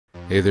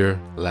Hey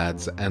there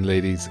lads and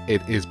ladies,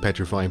 it is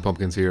Petrifying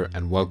Pumpkins here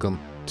and welcome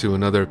to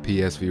another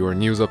PSVR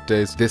news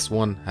update. This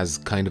one has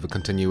kind of a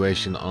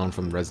continuation on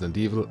from Resident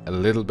Evil a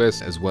little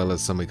bit, as well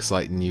as some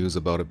exciting news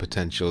about a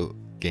potential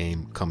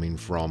game coming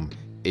from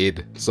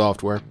id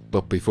Software.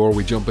 But before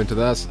we jump into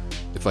that,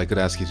 if I could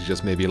ask you to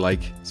just maybe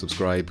like,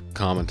 subscribe,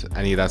 comment,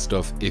 any of that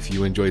stuff if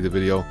you enjoyed the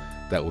video,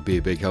 that would be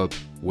a big help.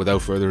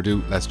 Without further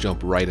ado, let's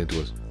jump right into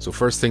it. So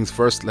first things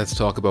first, let's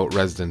talk about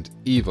Resident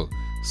Evil.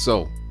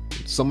 So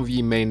some of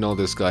you may know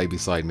this guy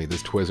beside me,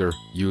 this Twitter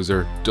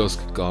user, Dusk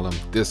Golem.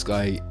 This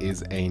guy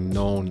is a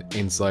known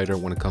insider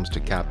when it comes to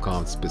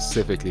Capcom,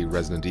 specifically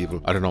Resident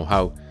Evil. I don't know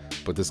how,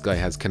 but this guy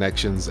has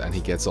connections and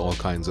he gets all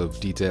kinds of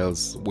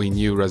details. We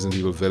knew Resident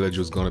Evil Village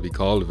was going to be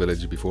called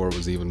Village before it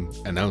was even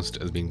announced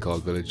as being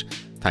called Village,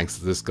 thanks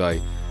to this guy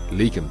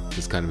leaking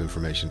this kind of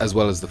information, as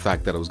well as the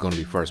fact that it was going to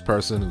be first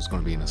person, it was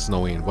going to be in a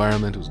snowy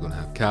environment, it was going to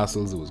have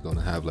castles, it was going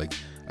to have like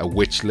a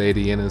witch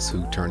lady in us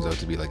who turns out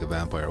to be like a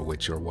vampire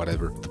witch or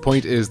whatever. The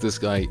point is, this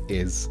guy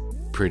is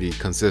pretty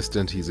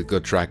consistent, he's a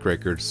good track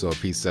record, so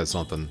if he says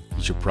something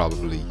you should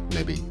probably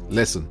maybe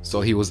listen.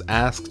 So he was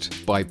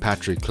asked by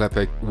Patrick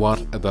Klepek,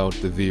 what about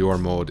the VR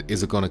mode,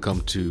 is it going to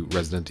come to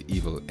Resident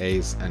Evil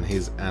 8? And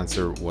his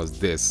answer was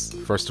this.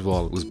 First of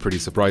all, it was pretty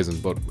surprising,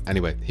 but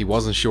anyway, he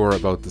wasn't sure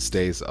about the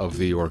state of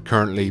VR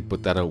currently,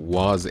 but that it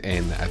was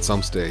in at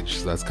some stage,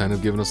 so that's kind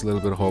of given us a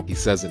little bit of hope. He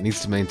says it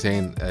needs to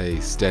maintain a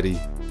steady,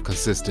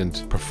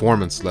 consistent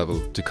performance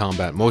level to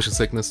combat motion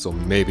sickness, so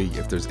maybe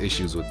if there's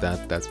issues with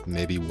that, that's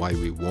maybe why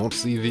we won't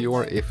see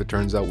VR, if it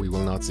turns out we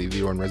will not see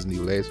VR in Resident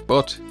Evil 8.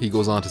 But he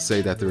goes on to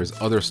say that there is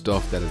other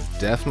stuff that is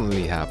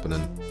definitely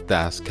happening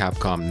that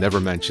Capcom never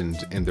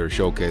mentioned in their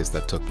showcase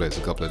that took place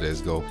a couple of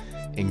days ago,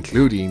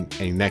 including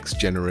a next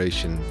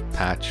generation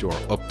patch or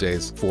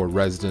updates for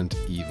Resident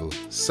Evil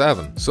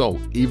 7. So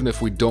even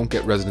if we don't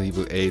get Resident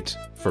Evil 8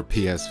 for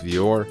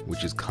PSVR,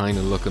 which is kind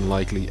of looking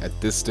likely at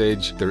this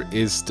stage, there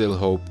is still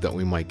hope that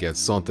we might get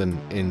something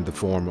in the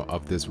form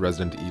of this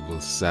Resident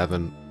Evil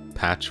 7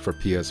 patch for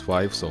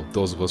PS5. So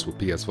those of us with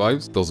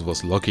PS5s, those of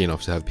us lucky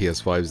enough to have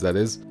PS5s that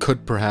is,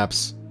 could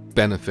perhaps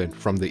benefit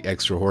from the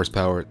extra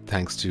horsepower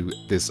thanks to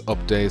this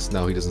update.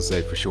 Now he doesn't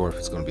say for sure if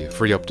it's going to be a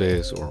free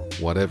update or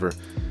whatever,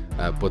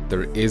 but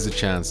there is a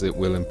chance it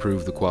will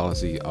improve the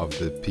quality of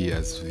the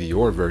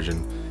PSVR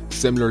version,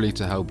 similarly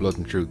to how Blood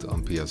and Truth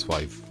on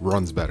PS5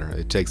 runs better.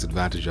 It takes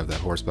advantage of that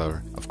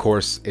horsepower. Of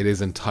course, it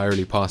is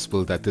entirely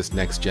possible that this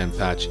next gen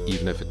patch,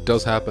 even if it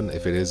does happen,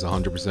 if it is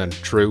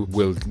 100% true,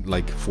 will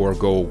like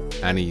forego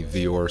any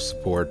VR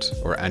support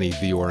or any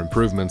VR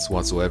improvements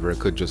whatsoever. It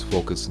could just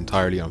focus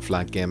entirely on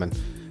flat gaming.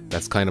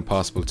 That's kind of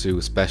possible too,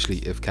 especially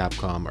if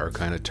Capcom are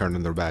kind of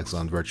turning their backs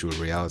on virtual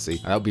reality.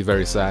 That would be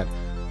very sad,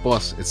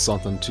 but it's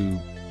something to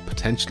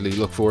potentially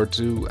look forward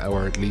to,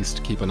 or at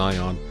least keep an eye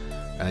on.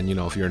 And you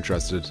know, if you're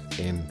interested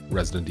in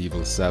Resident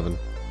Evil 7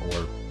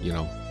 or, you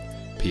know,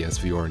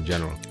 PSVR in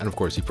general, and of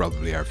course you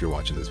probably are if you're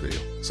watching this video,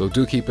 so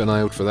do keep an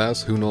eye out for that.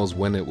 Who knows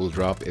when it will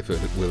drop, if it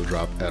will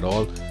drop at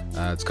all.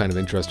 It's kind of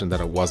interesting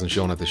that it wasn't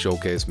shown at the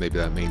showcase. Maybe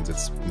that means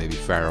it's maybe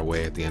far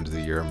away at the end of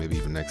the year, maybe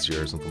even next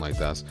year or something like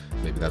that.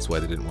 Maybe that's why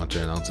they didn't want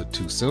to announce it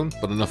too soon.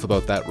 But enough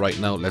about that right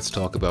now. Let's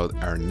talk about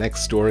our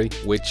next story,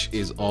 which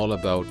is all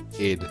about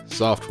id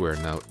Software.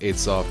 Now, id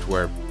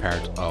Software,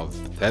 part of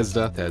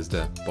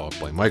Bethesda bought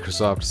by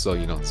Microsoft, so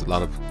you know, it's a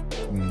lot of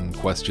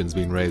questions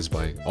being raised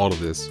by all of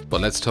this. But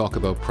let's talk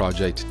about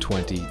Project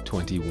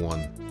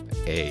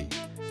 2021A,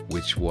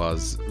 which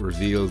was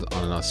revealed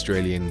on an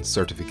Australian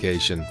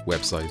certification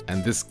website.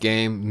 And this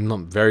game,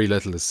 not very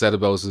little is said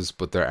about it,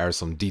 but there are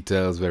some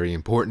details, very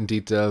important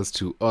details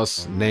to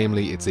us,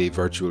 namely it's a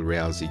virtual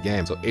reality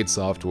game. So id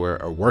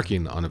Software are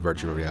working on a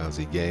virtual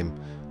reality game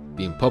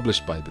being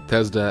published by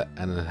Bethesda,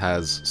 and it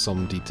has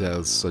some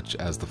details such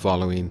as the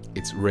following.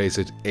 It's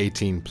rated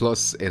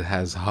 18+, it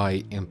has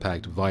high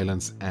impact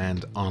violence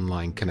and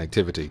online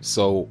connectivity.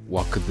 So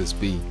what could this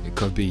be? It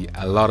could be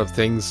a lot of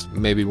things.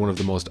 Maybe one of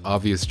the most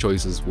obvious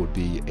choices would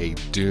be a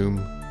Doom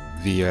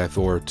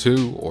VFR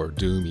 2 or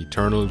Doom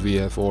Eternal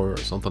VFR or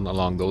something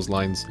along those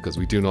lines, because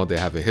we do know they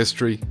have a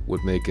history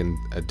with making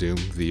a Doom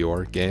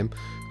VR game.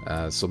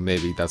 So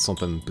maybe that's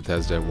something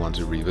Bethesda want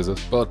to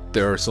revisit. But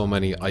there are so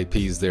many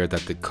IPs there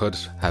that they could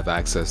have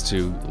access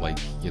to, like,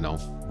 you know,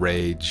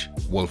 Rage,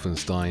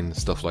 Wolfenstein,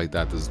 stuff like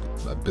that. There's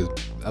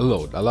a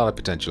lot of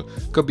potential.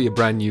 Could be a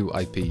brand new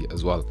IP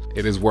as well.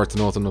 It is worth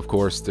noting, of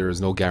course, there is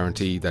no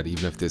guarantee that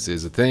even if this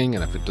is a thing,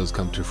 and if it does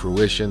come to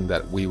fruition,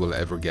 that we will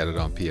ever get it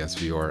on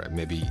PSVR.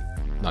 Maybe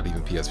not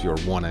even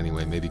PSVR 1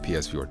 anyway, maybe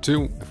PSVR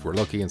 2, if we're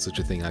lucky and such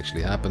a thing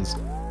actually happens.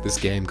 This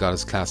game got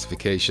its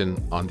classification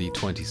on the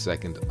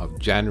 22nd of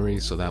January,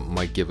 so that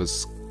might give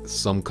us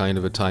some kind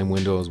of a time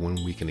window as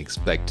when we can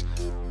expect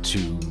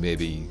to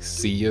maybe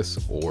see it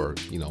or,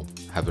 you know,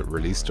 have it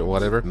released or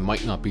whatever. It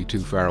might not be too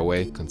far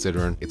away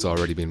considering it's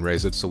already been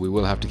raised, so we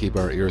will have to keep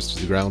our ears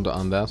to the ground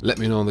on that. Let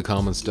me know in the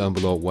comments down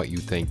below what you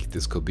think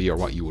this could be or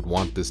what you would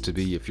want this to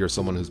be. If you're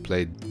someone who's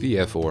played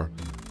BF4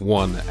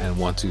 1 and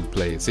want to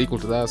play a sequel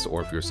to that,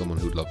 or if you're someone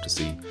who'd love to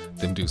see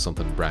them do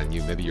something brand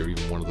new. Maybe you're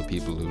even one of the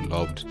people who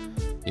loved,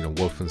 you know,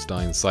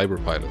 Wolfenstein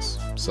Cyber Pilots.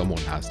 Someone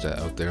has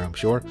to out there, I'm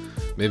sure.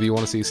 Maybe you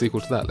want to see a sequel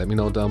to that. Let me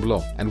know down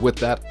below. And with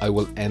that, I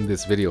will end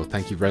this video.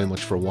 Thank you very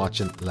much for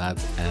watching,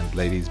 lads and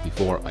ladies.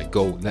 Before I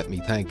go, let me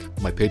thank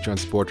my Patreon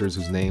supporters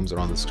whose names are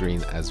on the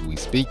screen as we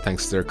speak.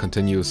 Thanks to their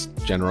continuous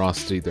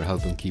generosity, they're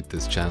helping keep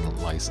this channel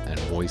nice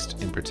and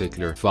moist. In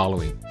particular,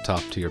 following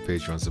top tier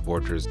Patreon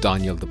supporters: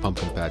 Daniel the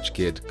Pumpkin Patch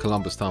Kid,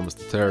 Columbus Thomas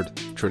III,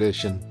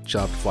 Tradition,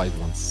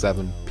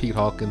 Chop517, Pete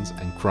Hawkins,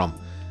 and Crumb.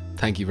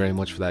 Thank you very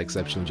much for that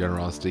exceptional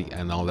generosity,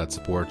 and all that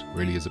support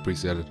really is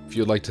appreciated. If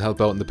you'd like to help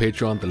out in the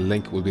Patreon, the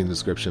link will be in the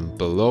description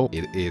below.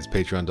 It is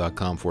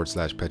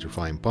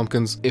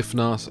patreon.com/petrifyingpumpkins. If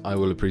not, I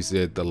will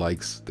appreciate the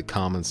likes, the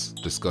comments,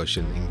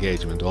 discussion,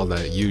 engagement, all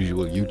that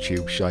usual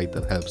YouTube shite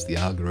that helps the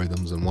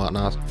algorithms and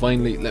whatnot.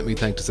 Finally, let me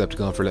thank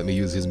Decepticon for letting me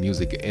use his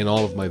music in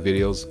all of my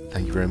videos.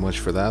 Thank you very much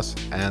for that,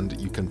 and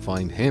you can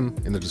find him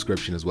in the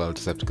description as well,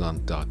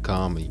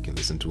 decepticon.com. You can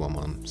listen to him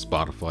on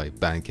Spotify,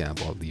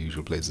 Bandcamp, all the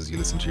usual places you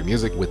listen to your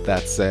music. With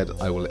that said,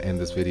 I will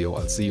end this video.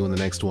 I'll see you in the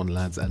next one,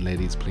 lads and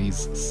ladies.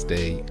 Please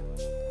stay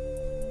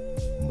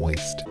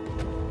moist.